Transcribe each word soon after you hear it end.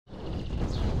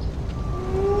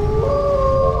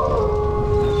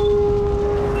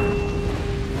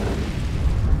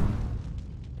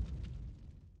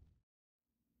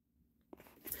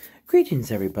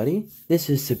Greetings everybody, this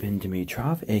is Sabin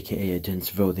Dimitrov, aka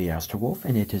Adinstvo the Astrowolf,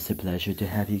 and it is a pleasure to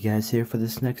have you guys here for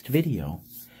this next video.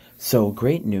 So,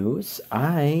 great news,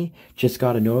 I just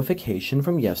got a notification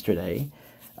from yesterday,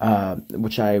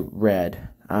 which I read,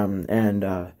 and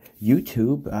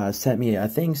YouTube sent me a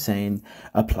thing saying,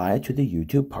 apply to the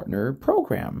YouTube Partner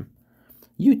Program.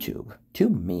 YouTube, to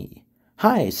me.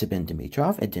 Hi, Sabin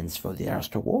Dimitrov, Adinstvo the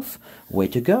Astrowolf. Way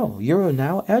to go. You're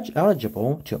now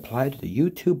eligible to apply to the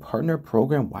YouTube Partner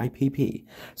Program YPP,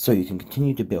 so you can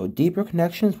continue to build deeper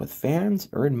connections with fans,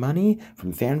 earn money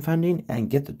from fan funding,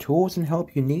 and get the tools and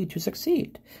help you need to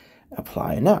succeed.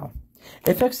 Apply now.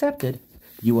 If accepted,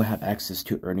 you will have access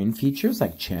to earning features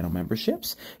like channel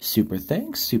memberships, super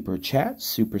thanks, super chats,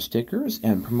 super stickers,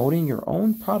 and promoting your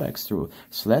own products through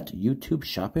select YouTube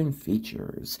shopping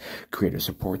features, creator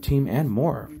support team, and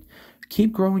more.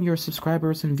 Keep growing your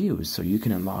subscribers and views so you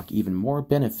can unlock even more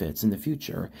benefits in the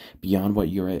future beyond what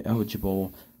you're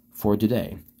eligible for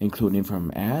today, including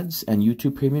from ads and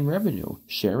YouTube premium revenue,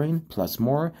 sharing, plus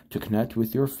more to connect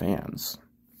with your fans.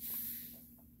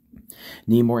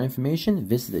 Need more information?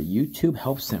 Visit the YouTube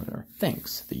Help Center.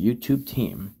 Thanks, the YouTube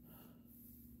team.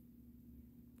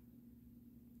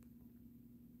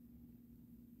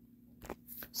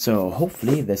 So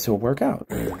hopefully this will work out.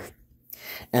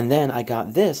 And then I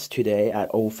got this today at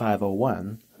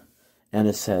 0501, and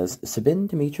it says, Sabin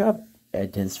Dimitrov,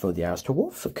 Adinstvo the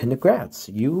Astrowolf, congrats,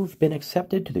 you've been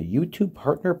accepted to the YouTube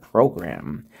Partner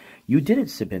Program. You did it,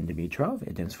 Sabin Dimitrov,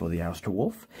 Adinstvo the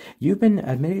Astrowolf. You've been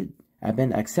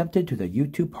accepted to the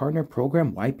YouTube Partner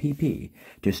Program YPP.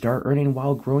 To start earning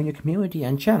while growing your community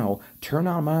and channel, turn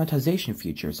on monetization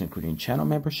features, including channel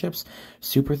memberships,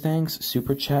 super thanks,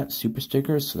 super chat, super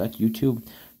stickers, select YouTube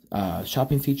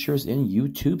shopping features in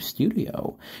YouTube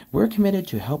Studio. We're committed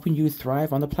to helping you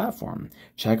thrive on the platform.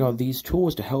 Check out these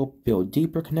tools to help build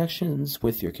deeper connections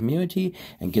with your community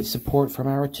and get support from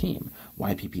our team.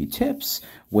 YPP tips,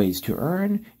 ways to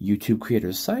earn, YouTube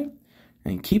creator's site,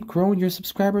 and keep growing your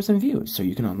subscribers and views so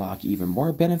you can unlock even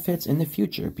more benefits in the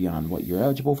future beyond what you're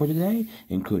eligible for today,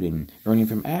 including earning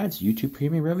from ads, YouTube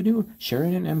premium revenue,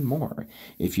 sharing, and more.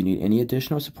 If you need any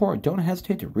additional support, don't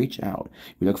hesitate to reach out.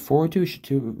 We look forward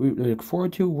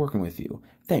to working with you.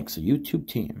 Thanks, YouTube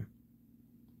team.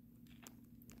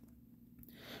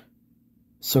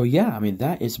 So yeah, I mean,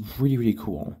 that is really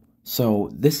cool. So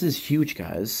this is huge,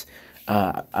 guys.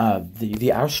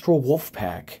 The Astral Wolf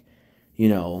Pack, you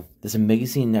know, this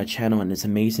amazing channel and this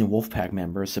amazing Wolfpack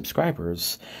members,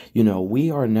 subscribers, you know,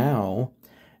 we are now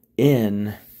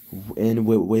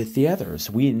with the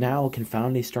others. We now can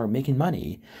finally start making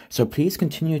money. So please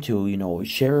continue to, you know,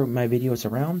 share my videos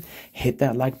around, hit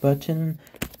that like button,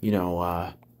 you know,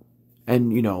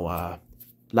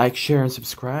 like, share, and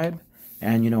subscribe,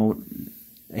 and, you know,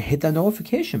 hit that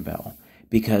notification bell.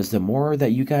 Because the more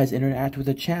that you guys interact with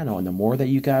the channel and the more that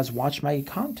you guys watch my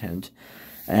content,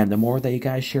 and the more that you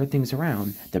guys share things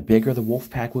around, the bigger the wolf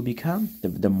pack will become,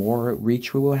 the more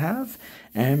reach we will have.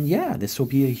 And yeah, this will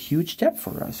be a huge step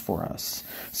for us.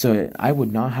 So I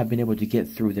would not have been able to get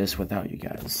through this without you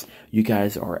guys. You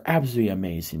guys are absolutely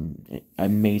amazing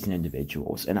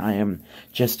individuals. And I am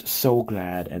just so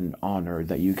glad and honored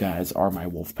that you guys are my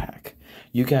wolf pack.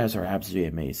 You guys are absolutely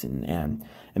amazing. And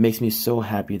it makes me so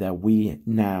happy that we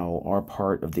now are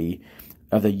part of the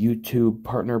YouTube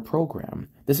Partner Program.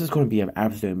 This is going to be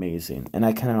absolutely amazing, and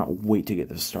I cannot wait to get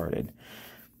this started.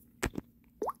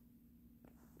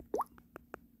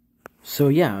 So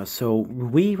yeah, so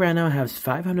we right now have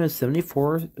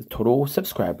 574 total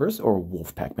subscribers, or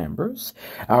Wolfpack members.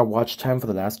 Our watch time for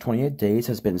the last 28 days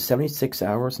has been 76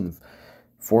 hours and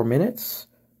 4 minutes,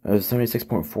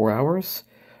 76.4 hours.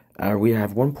 We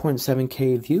have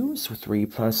 1.7K views with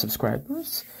 3+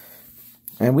 subscribers.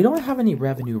 And we don't have any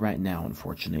revenue right now,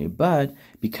 unfortunately, but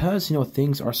because, you know,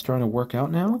 things are starting to work out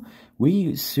now,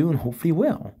 we soon hopefully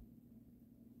will.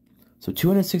 So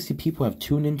 260 people have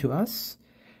tuned into us.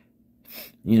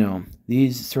 You know,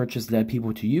 these searches led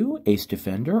people to you: Ace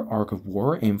Defender, Ark of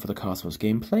War, Aim for the Cosmos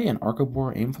gameplay, and Ark of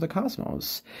War, Aim for the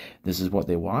Cosmos. This is what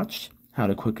they watched: how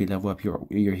to quickly level up your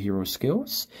hero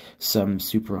skills, some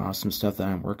super awesome stuff that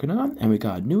I'm working on, and we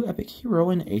got a new epic hero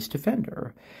in Ace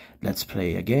Defender. Let's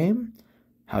play a game.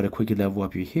 How to quickly level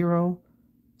up your hero.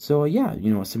 So yeah,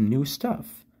 you know, some new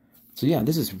stuff. So yeah,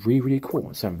 this is really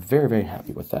cool. So I'm very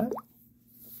happy with that.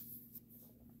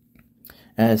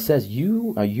 And it says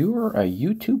you're a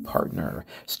YouTube partner.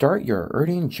 Start your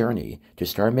earning journey. To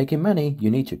start making money, you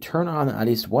need to turn on at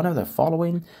least one of the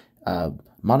following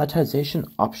monetization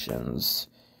options.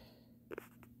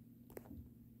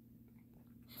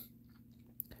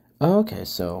 Okay,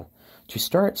 so To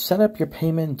start, set up your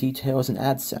payment details in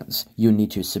AdSense. You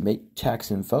need to submit tax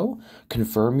info,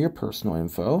 confirm your personal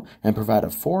info, and provide a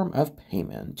form of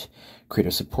payment.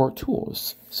 Creator support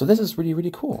tools. So this is really,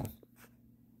 really cool.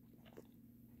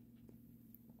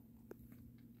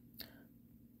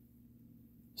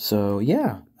 So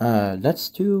yeah, let's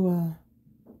go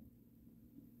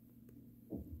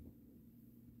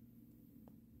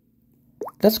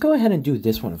ahead and do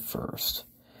this one first.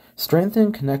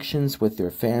 Strengthen connections with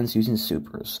your fans using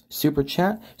supers. Super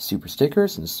chat, super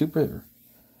stickers, and super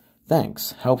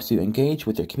thanks helps you engage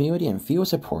with your community and feel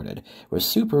supported. With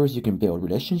supers, you can build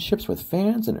relationships with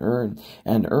fans and earn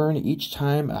each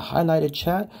time a highlighted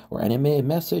chat or animated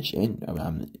message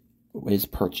is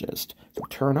purchased. So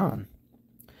turn on.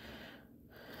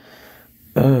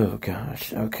 Oh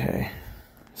gosh, okay.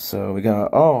 So we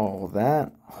got all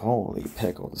that. Holy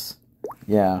pickles.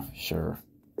 Yeah, sure.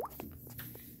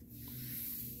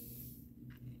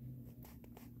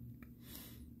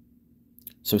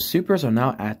 So supers are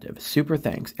now active. Super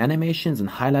thanks, animations and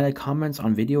highlighted comments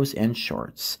on videos and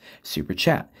shorts. Super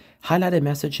chat, highlighted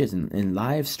messages in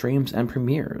live streams and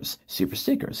premieres. Super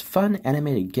stickers, fun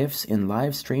animated GIFs in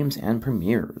live streams and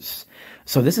premieres.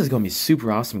 So this is going to be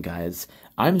super awesome, guys.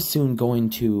 I'm soon going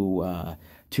to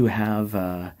have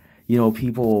you know,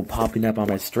 people popping up on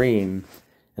my stream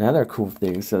and other cool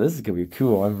things. So this is gonna be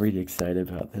cool. I'm really excited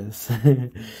about this.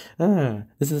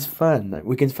 This is fun.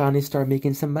 We can finally start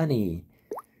making some money.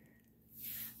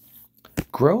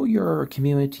 Grow your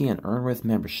community and earn with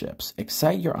memberships.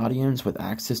 Excite your audience with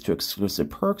access to exclusive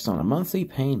perks on a monthly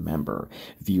paying member.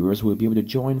 Viewers will be able to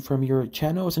join from your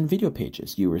channels and video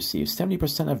pages. You receive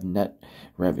 70% of net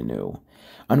revenue.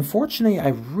 Unfortunately, I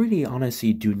really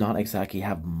honestly do not exactly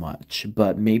have much,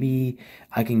 but maybe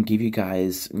I can give you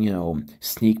guys, you know,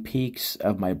 sneak peeks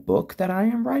of my book that I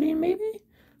am writing, maybe?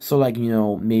 So, like, you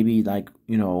know, maybe, like,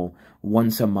 you know,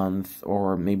 once a month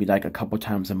or maybe, like, a couple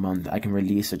times a month, I can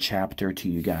release a chapter to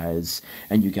you guys,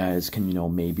 and you guys can, you know,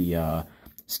 maybe,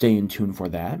 stay in tune for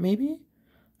that, maybe?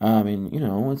 I mean, you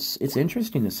know, it's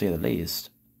interesting to say the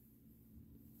least.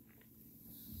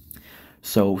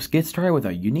 So let's get started with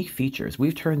our unique features.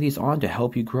 We've turned these on to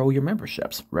help you grow your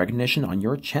memberships. Recognition on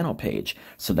your channel page.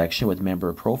 Selection with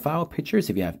member profile pictures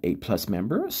if you have 8+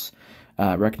 members.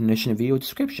 Recognition of video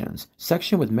descriptions.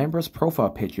 Section with members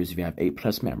profile pictures if you have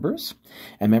 8+ members.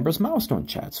 And members milestone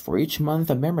chats. For each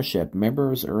month of membership,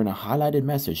 members earn a highlighted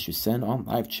message to send on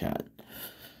live chat.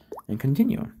 And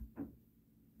continue.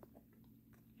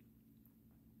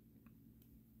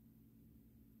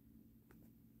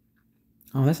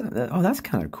 Oh, that's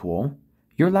kind of cool.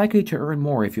 You're likely to earn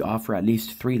more if you offer at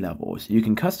least 3 levels. You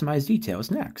can customize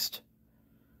details next.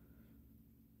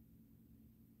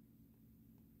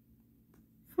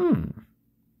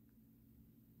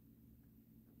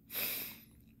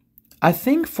 I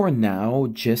think for now,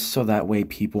 just so that way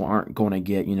people aren't going to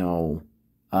get, you know,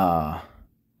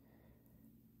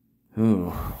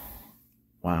 ooh,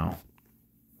 wow.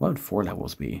 What would 4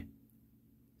 levels be?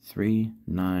 3,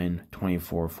 9,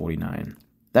 24, 49.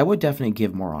 That would definitely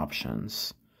give more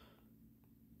options.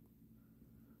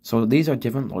 So these are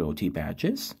different loyalty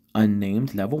badges.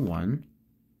 Unnamed level 1.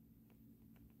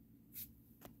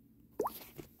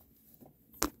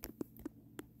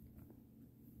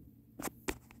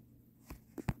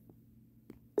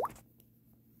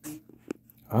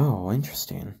 Oh,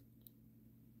 interesting.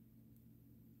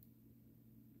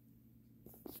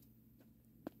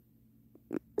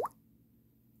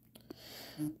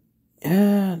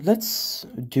 Let's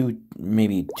do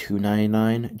maybe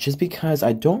 $2.99, just because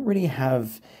I don't really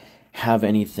have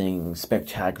anything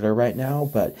spectacular right now,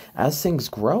 but as things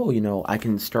grow, you know, I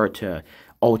can start to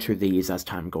alter these as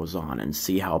time goes on and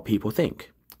see how people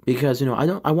think. Because, you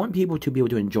know, I want people to be able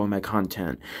to enjoy my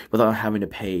content without having to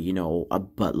pay, you know, a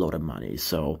buttload of money.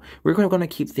 So we're going to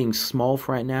keep things small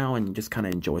for right now and just kind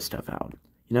of enjoy stuff out,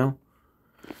 you know?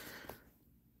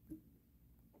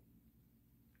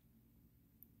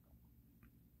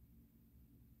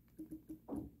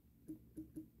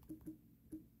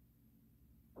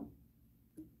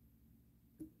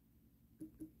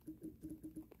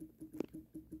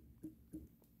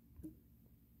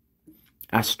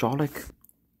 Astrolic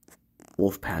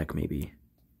Wolfpack, maybe.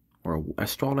 Or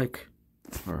Astrolic,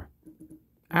 or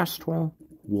Astral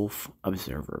Wolf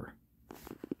Observer.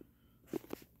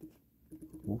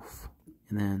 Wolf,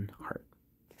 and then heart.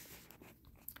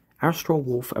 Astral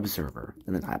Wolf Observer,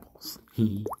 and then eyeballs.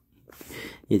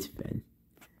 It's fun.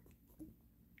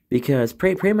 Because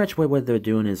pretty much what they're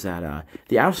doing is that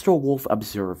the Astral Wolf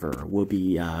Observer would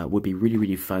be really,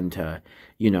 really fun to,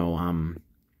 you know,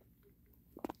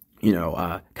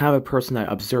 kind of a person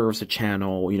that observes the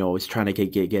channel, is trying to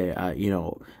get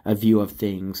a view of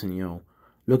things and,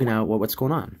 looking at what's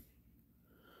going on.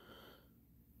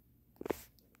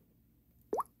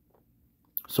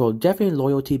 So definitely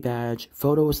loyalty badge,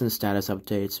 photos and status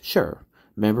updates, sure.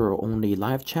 Member-only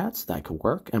live chats, that could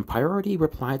work. And priority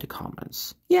reply to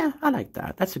comments. Yeah, I like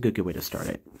that. That's a good way to start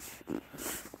it. And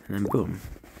then boom.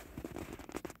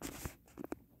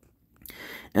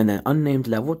 And then unnamed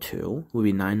level 2 will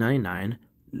be $9.99.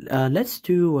 Let's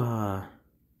do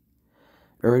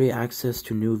early access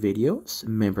to new videos,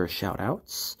 member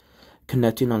shoutouts,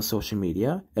 connecting on social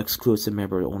media, exclusive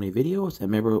member-only videos,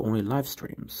 and member-only live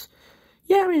streams.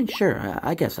 Yeah, I mean, sure,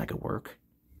 I guess that could work.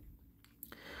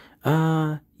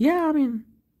 Yeah, I mean,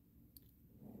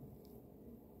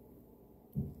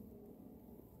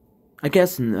 I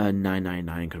guess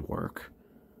 $9.99 could work.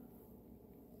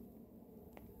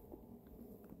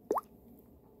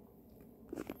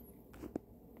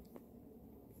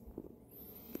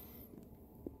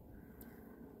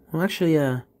 Well, actually,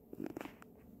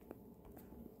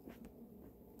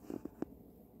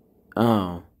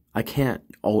 oh, I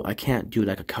can't do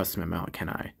like a custom amount, can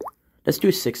I? Let's do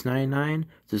 $6.99.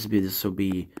 This will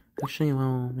be actually,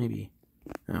 well, maybe,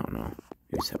 I don't know,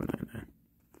 maybe $7.99.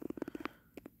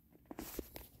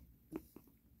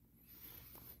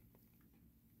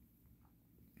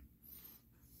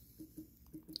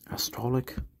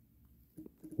 Astrolic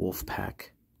Wolfpack.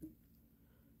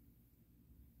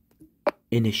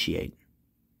 Initiate.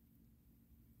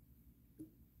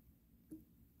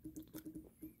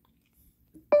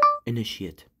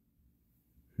 Initiate.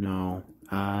 No.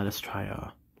 Let's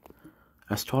try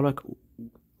Astrolic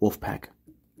Wolfpack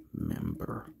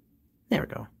member. There we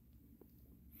go.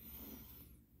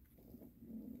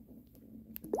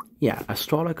 Yeah,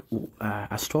 Astrolic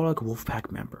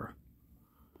Wolfpack member.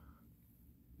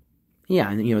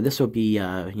 Yeah, and this would be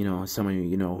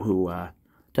someone who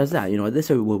does that. This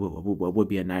would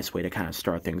be a nice way to kind of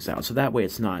start things out. So that way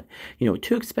it's not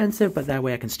too expensive, but that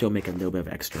way I can still make a little bit of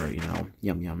extra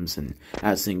yums and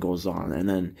as things goes on. And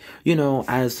then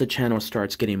as the channel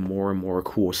starts getting more and more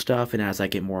cool stuff, and as I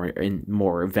get more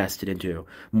invested into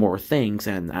more things,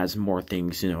 and as more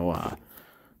things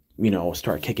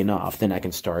start kicking off, then I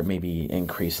can start maybe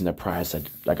increasing the price at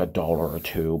like $1 or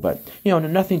 $2, but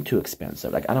nothing too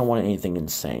expensive. Like I don't want anything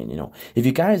insane. If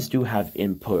you guys do have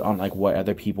input on like what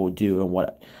other people do and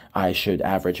what I should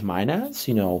average mine as,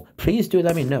 please do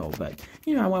let me know. But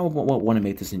I want to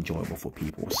make this enjoyable for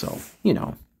people, so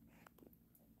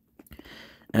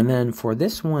And then for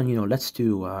this one, let's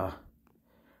do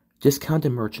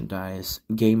discounted merchandise,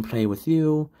 gameplay with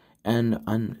you, and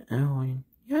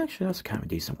yeah, actually, that's kind of a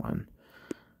decent one.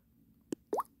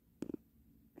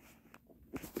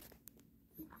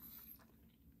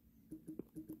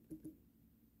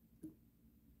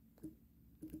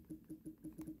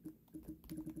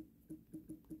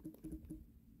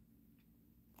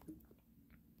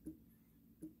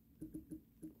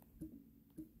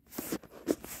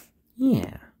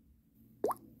 Yeah.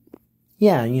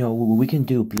 Yeah, we can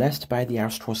do Blessed by the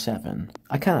Astral 7.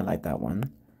 I kind of like that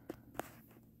one.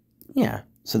 Yeah.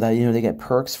 So that, they get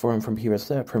perks from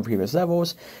previous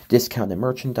levels, discounted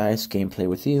merchandise, gameplay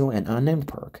with you, and unnamed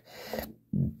perk.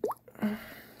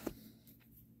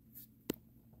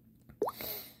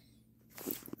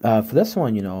 For this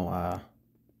one,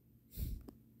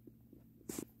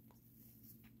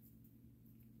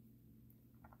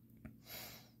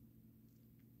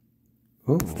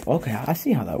 ooh, okay, I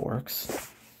see how that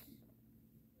works.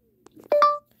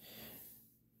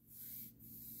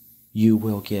 You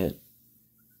will get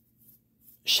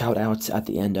shout outs at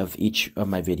the end of each of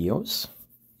my videos.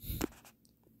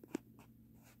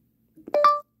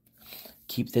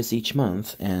 Keep this each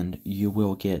month and you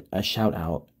will get a shout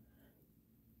out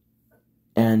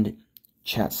and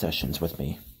chat sessions with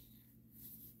me.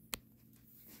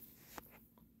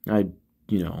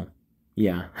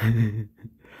 Yeah.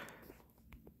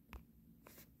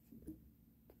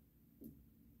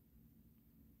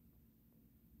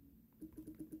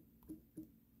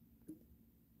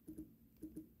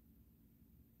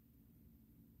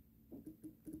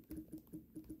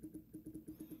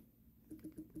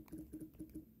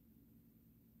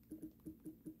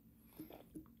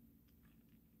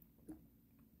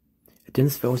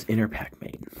 Dinsville's inner pack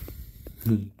mate.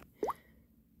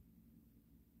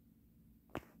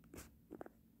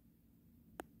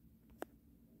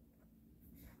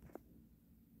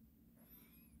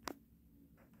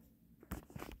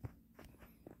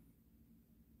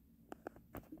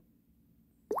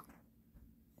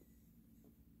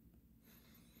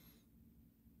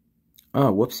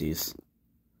 Oh, whoopsies.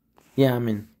 Yeah, I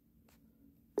mean,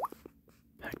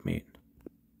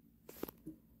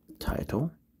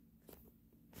 title.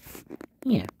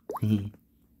 Yeah.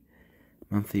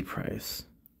 Monthly price.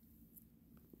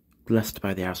 Blessed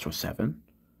by the Astro 7.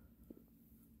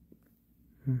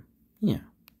 Yeah.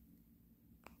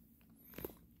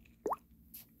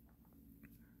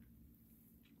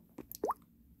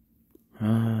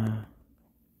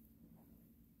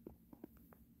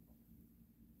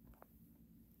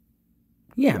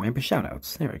 Yeah, member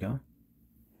shoutouts. There we go.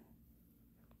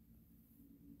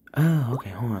 Oh, okay,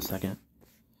 hold on a second.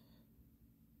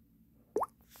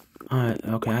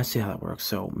 Okay, I see how that works.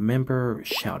 So, member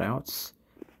shoutouts.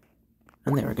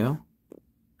 And there we go.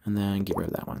 And then get rid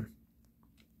of that one.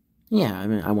 Yeah, I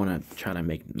mean, I want to try to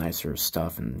make nicer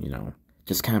stuff and, you know,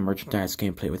 just kind of merchandise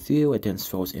gameplay with you, against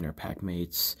foes, inner pack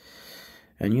mates.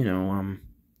 And, you know,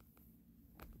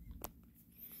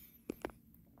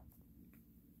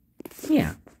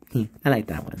 yeah, I like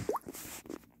that one.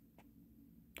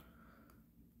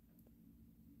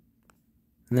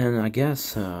 And then I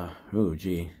guess, oh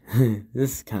gee,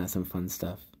 this is kind of some fun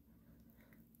stuff.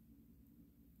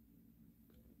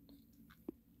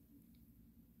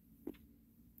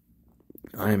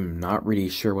 I'm not really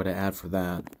sure what to add for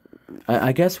that.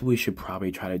 I guess we should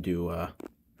probably try to do,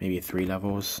 maybe 3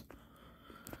 levels.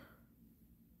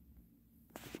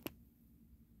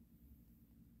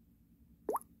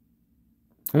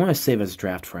 I want to save as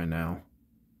draft for right now.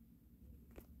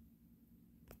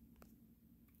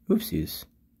 Oopsies.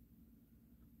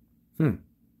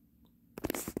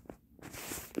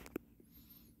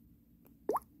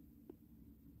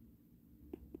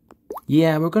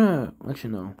 Yeah, we're gonna,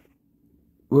 actually no.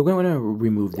 We're gonna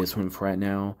remove this one for right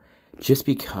now, just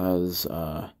because,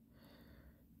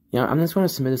 yeah, I'm just gonna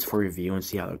submit this for review and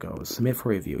see how it goes. Submit for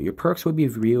review. Your perks will be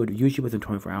reviewed usually within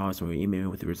 24 hours, and we'll email you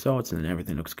with the results, and then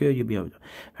everything looks good. You'll be able to,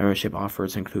 membership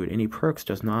offers include any perks,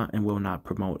 does not and will not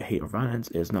promote hate or violence,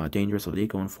 is not dangerous,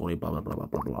 illegal, and fully blah blah blah blah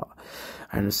blah blah.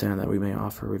 I understand that we may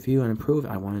offer a review and improve.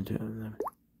 I wanted to.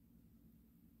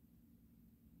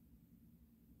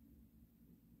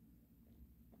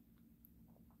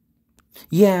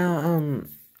 Yeah,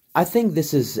 I think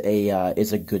this is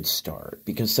a good start,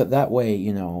 because so that way,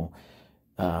 you know,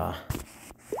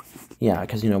 yeah,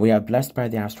 because, you know, we have Blessed by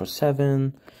the Astro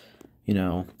 7, you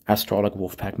know, Astrolic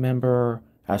Wolfpack member,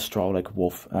 Astrolic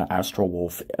Wolf, Astro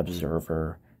Wolf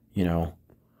Observer, you know.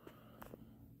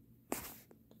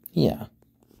 Yeah.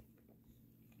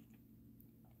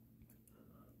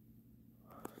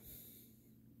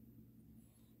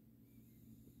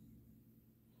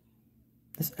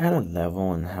 Let's add a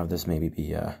level and have this maybe be,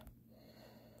 you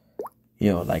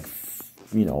know, like,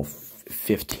 you know,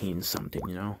 15 something,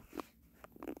 you know.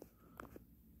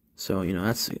 So, you know,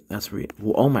 that's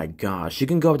well, oh my gosh, you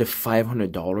can go up to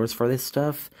 $500 for this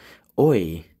stuff.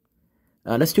 Oi.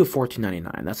 Let's do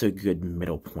 $14.99. That's a good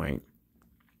middle point.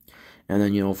 And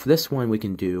then, you know, for this one we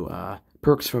can do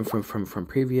perks from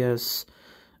previous.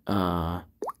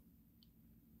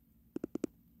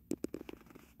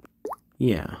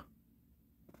 Yeah.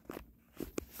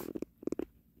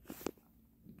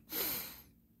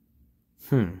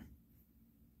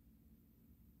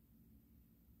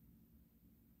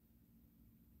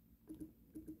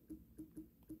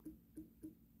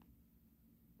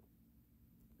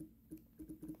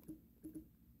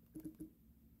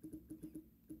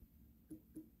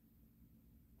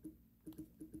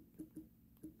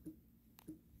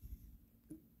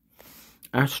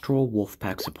 Astral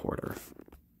Wolfpack supporter.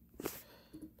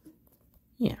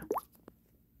 Yeah.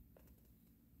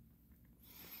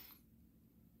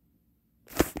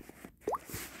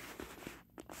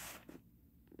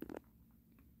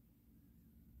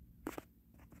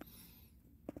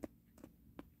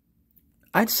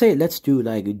 I'd say let's do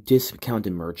like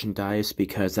discounted merchandise,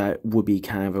 because that would be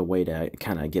kind of a way to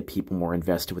kind of get people more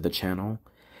invested with the channel.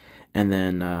 And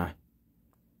then,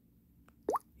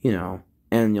 you know,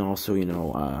 and also, you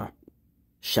know,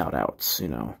 shout outs, you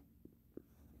know.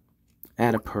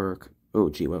 Add a perk. Oh,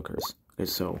 gee wilkers. Okay,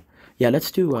 so, yeah,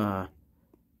 let's do,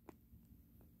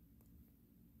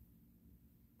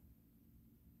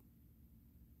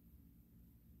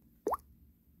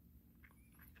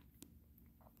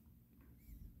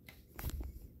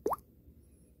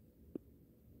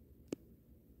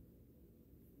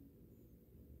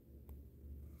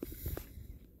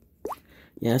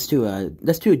 yeah,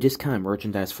 let's do a discounted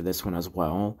merchandise for this one as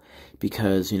well,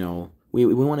 because, you know, we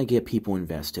want to get people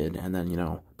invested, and then, you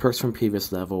know, perks from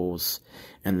previous levels,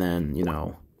 and then, you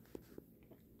know,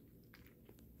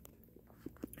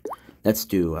 let's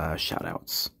do shout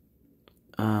outs.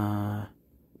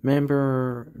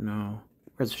 Member, no,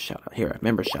 where's the shout out? Here,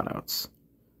 member shout outs.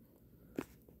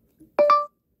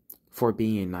 For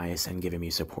being nice and giving me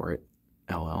support.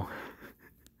 LL.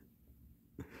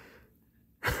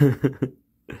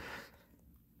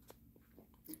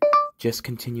 Just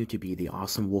continue to be the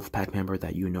awesome Wolfpack member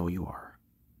that you know you are.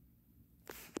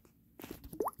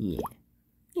 Yeah.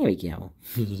 There we go.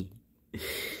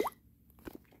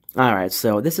 Alright,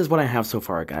 so this is what I have so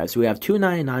far, guys. We have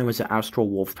 $2.99 with the Astral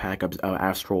Wolf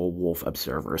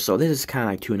Observer. So this is kind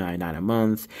of like $2.99 a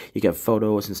month. You get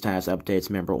photos and status updates,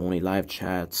 member-only live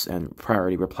chats, and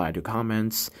priority reply to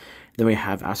comments. Then we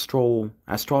have Astralic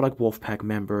Wolfpack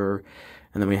member.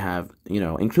 And then we have,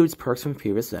 includes perks from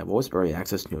previous levels, early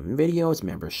access to new videos,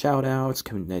 member shoutouts,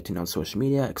 connecting on social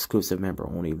media, exclusive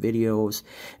member-only videos,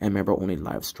 and member-only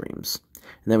live streams.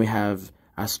 And then we have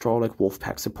Astralic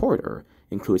Wolfpack Supporter.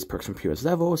 Includes perks from previous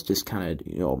levels, discounted,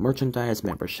 merchandise,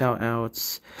 member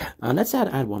shoutouts. Let's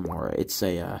add one more. It's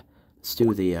a, let's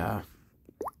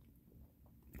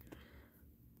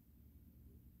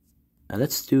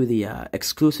do the,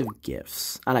 exclusive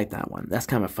gifts. I like that one. That's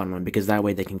kind of a fun one, because that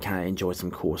way they can kind of enjoy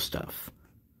some cool stuff.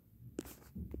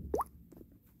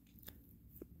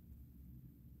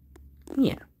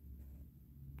 Yeah.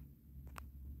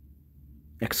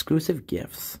 Exclusive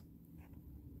gifts.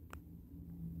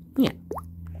 Yeah.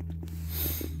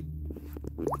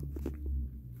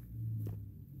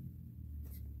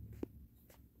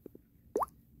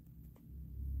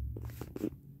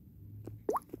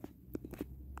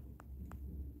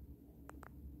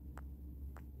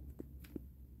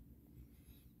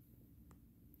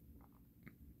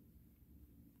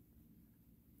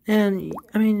 And,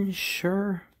 I mean,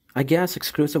 sure. I guess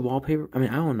exclusive wallpaper. I mean,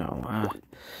 I don't know.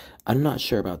 I'm not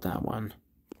sure about that one.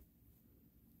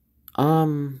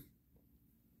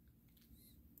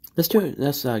 Let's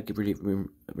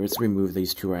remove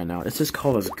these two right now. Let's just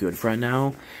call us good for right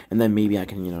now, and then maybe I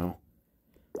can,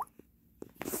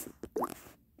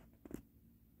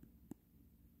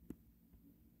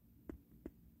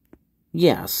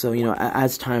 Yeah, so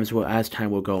as time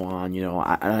will go on,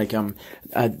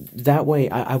 that way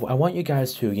I want you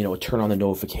guys to turn on the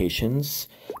notifications,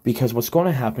 because what's going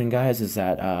to happen, guys, is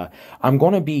that I'm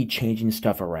going to be changing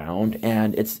stuff around,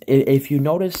 and if you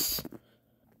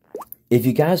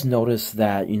guys notice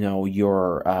that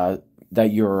your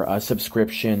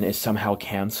subscription is somehow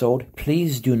canceled,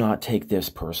 please do not take this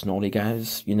personally,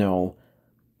 guys.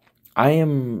 I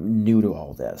am new to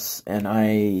all this, and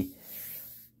I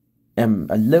am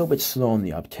a little bit slow on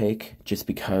the uptake just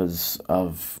because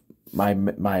of my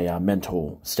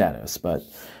mental status, but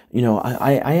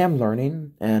I am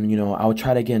learning, and I'll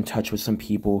try to get in touch with some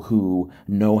people who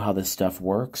know how this stuff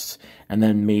works, and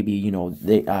then maybe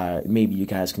maybe you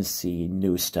guys can see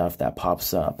new stuff that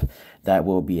pops up that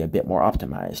will be a bit more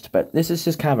optimized. But this is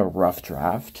just kind of a rough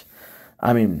draft.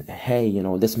 I mean, hey,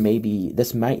 this might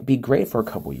be great for a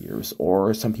couple years,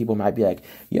 or some people might be like,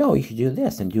 yo, you should do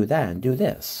this and do that and do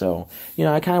this. So,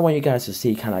 I kind of want you guys to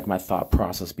see kind of like my thought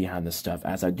process behind this stuff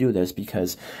as I do this,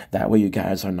 because that way you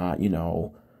guys are not,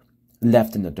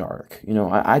 left in the dark.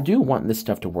 I do want this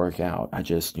stuff to work out. I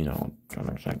just, don't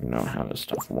exactly know how this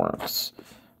stuff works.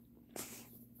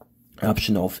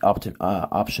 Optional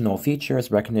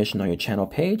features, recognition on your channel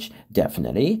page,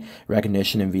 definitely.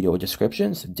 Recognition in video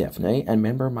descriptions, definitely. And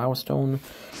member milestone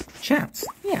chats,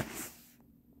 yeah.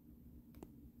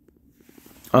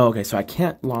 Oh, okay, so I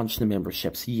can't launch the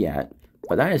memberships yet,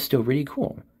 but that is still really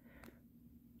cool.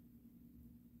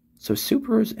 So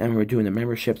supers, and we're doing the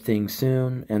membership thing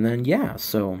soon, and then yeah,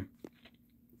 so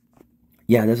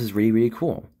yeah, this is really, really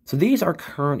cool. So these are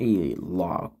currently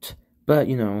locked, but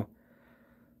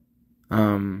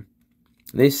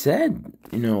they said,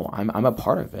 I'm a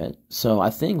part of it. So I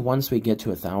think once we get to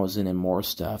 1,000 and more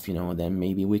stuff, then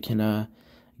maybe we can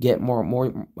get more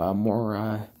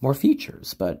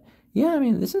features. But yeah, I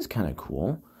mean, this is kind of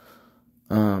cool.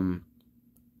 Wow,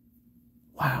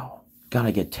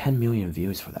 gotta get 10 million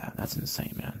views for that. That's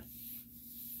insane, man.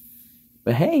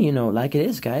 But hey, like it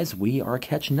is, guys, we are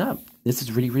catching up. This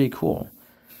is really, really cool.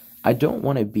 I don't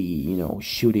want to be,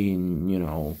 shooting,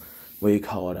 what do you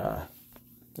call it,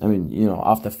 I mean,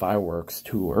 off the fireworks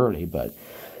too early, but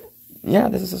yeah,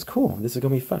 this is cool. This is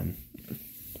gonna be fun.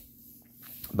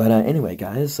 But anyway,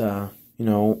 guys,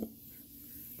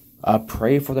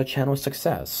 pray for the channel's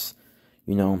success.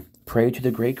 Pray to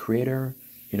the great creator.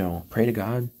 Pray to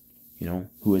God.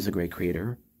 Who is a great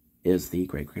creator, is the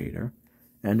great creator,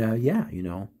 and yeah,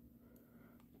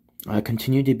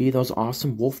 continue to be those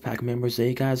awesome Wolfpack members that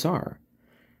you guys are.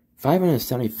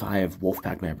 575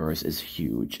 Wolfpack members is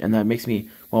huge, and that makes me,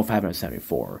 well,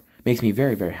 574, makes me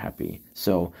very, very happy.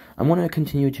 So I want to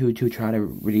continue to try to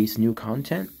release new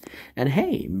content, and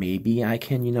hey, maybe I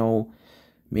can,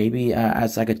 maybe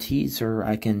as like a teaser,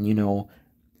 I can,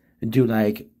 do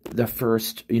like the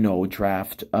first, you know,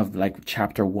 draft of like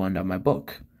chapter 1 of my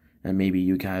book, and maybe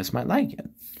you guys might like it.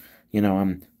 You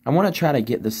know, I want to try to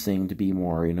get this thing to be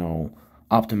more, you know,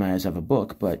 optimized of a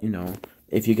book, but, you know,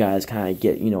 if you guys kind of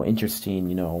get, you know, interesting,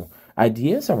 you know,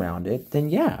 ideas around it, then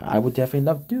yeah, I would definitely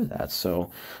love to do that.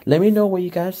 So let me know what you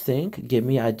guys think. Give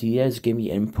me ideas, give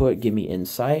me input, give me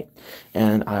insight,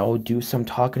 and I'll do some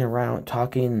looking around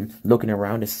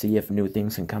to see if new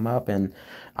things can come up, and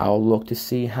I'll look to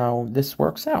see how this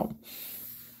works out.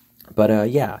 But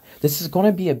yeah, this is going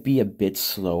to be a bit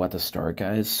slow at the start,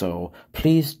 guys, so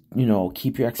please, you know,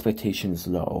 keep your expectations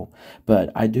low.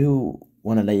 But I do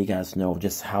want to let you guys know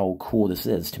just how cool this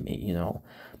is to me, you know.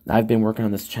 I've been working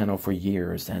on this channel for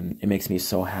years, and it makes me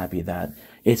so happy that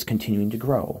it's continuing to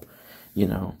grow, you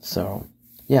know. So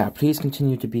yeah, please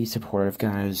continue to be supportive,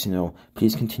 guys, you know.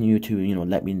 Please continue to, you know,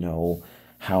 let me know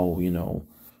how, you know,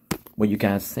 what you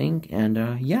guys think,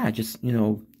 and yeah, just, you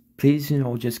know, please, you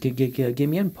know, just give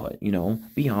me input, you know.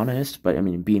 Be honest, but I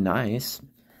mean, be nice.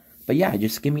 But yeah,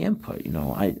 just give me input, you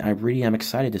know. I really am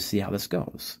excited to see how this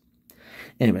goes.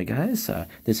 Anyway, guys,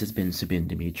 this has been Sabin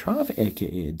Dimitrov,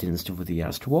 aka Dynasty of the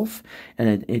Astrowolf,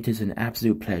 and it is an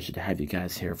absolute pleasure to have you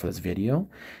guys here for this video.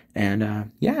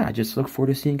 And yeah, I just look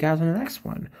forward to seeing you guys on the next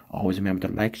one. Always remember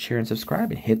to like, share, and subscribe,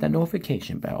 and hit that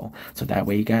notification bell, so that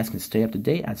way you guys can stay up to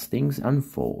date as things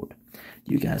unfold.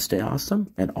 You guys stay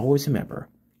awesome, and always remember,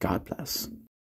 God bless.